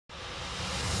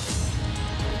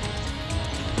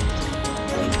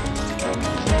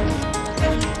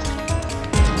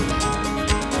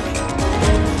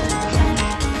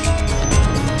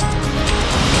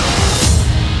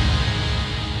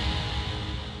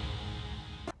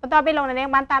បន្តពីលោកនាង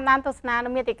បានតាមដានទស្សនានៅ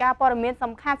មេតិកាព័ត៌មាន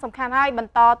សំខាន់ហើយប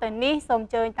ន្តទៅនេះសូមអ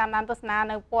ញ្ជើញតាមដានទស្សនា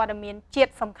នៅព័ត៌មានជា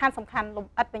តិសំខាន់លំ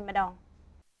អិតវិញម្ដង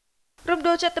រំ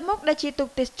ដួលចតុមុខដែលជាទូក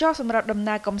ទេសចរសម្រាប់ដំ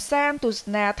ណើរកំសាន្តទស្ស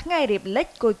នាថ្ងៃរៀបលិច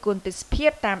គយគន់ទេសភា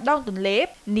ពតាមដងទន្លេ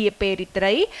នាពេលរាត្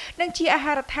រីនិងជាអា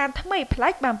ហារដ្ឋានថ្មីប្លែ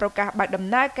កបានប្រកាសបើកដំ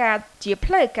ណើរការជា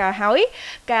ផ្លូវការហើយ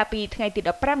កាលពីថ្ងៃទី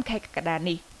15ខែកក្កដា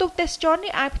នេះទូកទេសចរ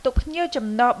នេះអាចផ្ទុកភ្ញៀវចំ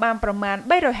ណោះបានប្រមាណ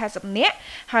350នាក់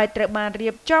ហើយត្រូវបានរៀ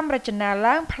បចំរចនា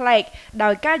ឡើងប្លែកដោ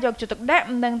យការយកចិត្តទុកដាក់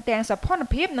នឹងទាំងសោភ័ណ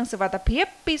ភាពនិងសុវត្ថិភាព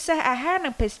ពិសេសអាហារនិ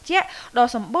ងភេសជ្ជៈដ៏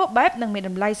សម្បូរបែបនិងមាន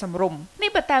តម្លៃសមរម្យនេះ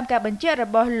បើតាមការបញ្ជាក់រ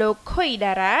បស់លោកខុយ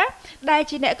ដារ៉ាដែល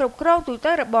ជាអ្នកគ្រប់គ្រងទូ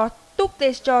ទៅរបស់ទូកទេ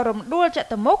សចររំដួលច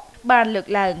តុមុខបានលើក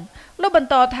ឡើងលោកបន្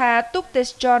តថាទូកទេស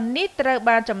ចរនេះត្រូវ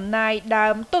បានចំណាយដើ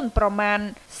មទុនប្រមាណ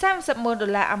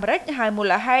$30,000អាមេរិកហើយមូ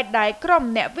លហេតុដែលក្រុម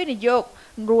អ្នកវិនិយោគ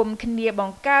រួមគ្នាប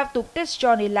ង្កើតទូកទេសច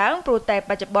រនេះឡើងព្រោះតែ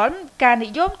បច្ចុប្បន្នការនិ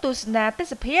យមទស្សនាទេ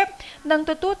សភាពនិង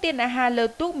ទទួលទានអាហារលើ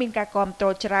ទូកមានការគាំទ្រ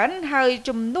ច្រើនហើយ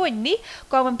ជំនួយនេះ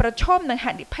ក៏មិនប្រឈមនឹង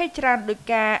ហានិភ័យច្រើនដោយ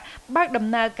ការបើកដំ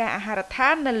ណើរការអាហារដ្ឋា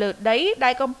ននៅលើដីដែ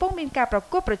លកំពុងមានការប្រ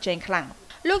កួតប្រជែងខ្លាំង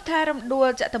លោកថារំដួល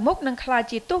ចតុមុខនឹងក្លាយ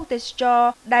ជាទូកទេសចរ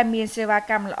ដែលមានសេវា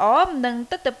កម្មល្អនិង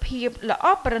ទិដ្ឋភាពល្អ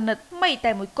ប្រណិតថ្មី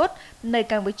តែមួយគត់នៅ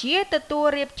កម្ពុជាទទួល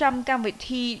រៀបចំកម្មវិ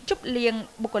ធីជប់លៀង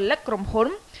បុគ្គលិកក្រុមហ៊ុន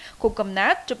គុំកំណើ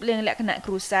តជប់លៀងលក្ខណៈគ្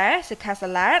រួសារសិក្ខាសា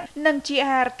លានិងជាអា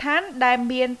ហារដ្ឋានដែល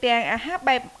មានទាំងអាហារ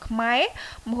បែបខ្មែរ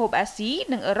ម្ហូបអាស៊ី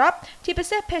និងអឺរ៉ុបជាពិ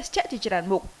សេសភេសជ្ជៈជាច្រើន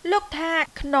មុខលោកថា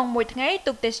ក្នុងមួយថ្ងៃ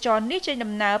ទូកទេសចរនេះចេញ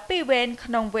ដំណើរពីរវេន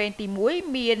ក្នុងវេនទី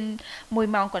1មាន1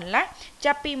ម៉ោងកន្លះ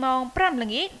ចាប់ពីម៉ោង5ល្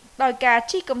ងាចដោយការ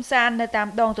ជិះកម្សាន្តនៅតាម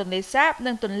ដងទន្លេសាប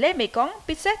និងទន្លេមេគង្គ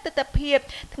ពិសេសទិដ្ឋភាព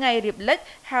ថ្ងៃរៀបលិច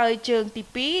ហើយជើងទី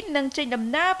2នឹងចេញដំ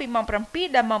ណើរពីម៉ោង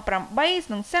7ដល់ម៉ោង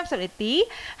8:30នាទី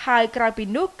ហើយក្រោយពី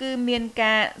នោះគឺមាន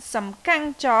ការសំកាំង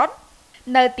ចត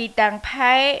នៅទីតាំង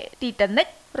ផែទីតានិច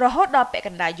រហូតដល់ពាក់ក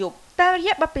ណ្ដាលយប់តាមរ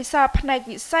យៈបទពិសោធន៍ផ្នែក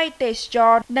វិស័យទេសច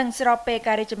រនិងស្របពេល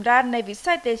ការរីកចម្រើននៃវិ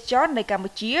ស័យទេសចរនៅកម្ពុ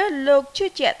ជាលោកជឿ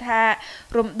ជាក់ថា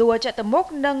រំដួលចតុមុខ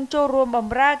នឹងចូលរួមប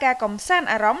ម្រើការកម្សាន្ត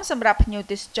អារម្មណ៍សម្រាប់ភ្ញៀវ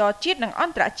ទេសចរជាតិនិងអ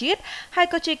ន្តរជាតិហើយ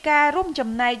ក៏ជាការរួមចំ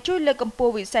ណែកជួយលើកកម្ព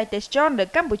ស់វិស័យទេសចរនៅ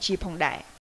កម្ពុជាផងដែរ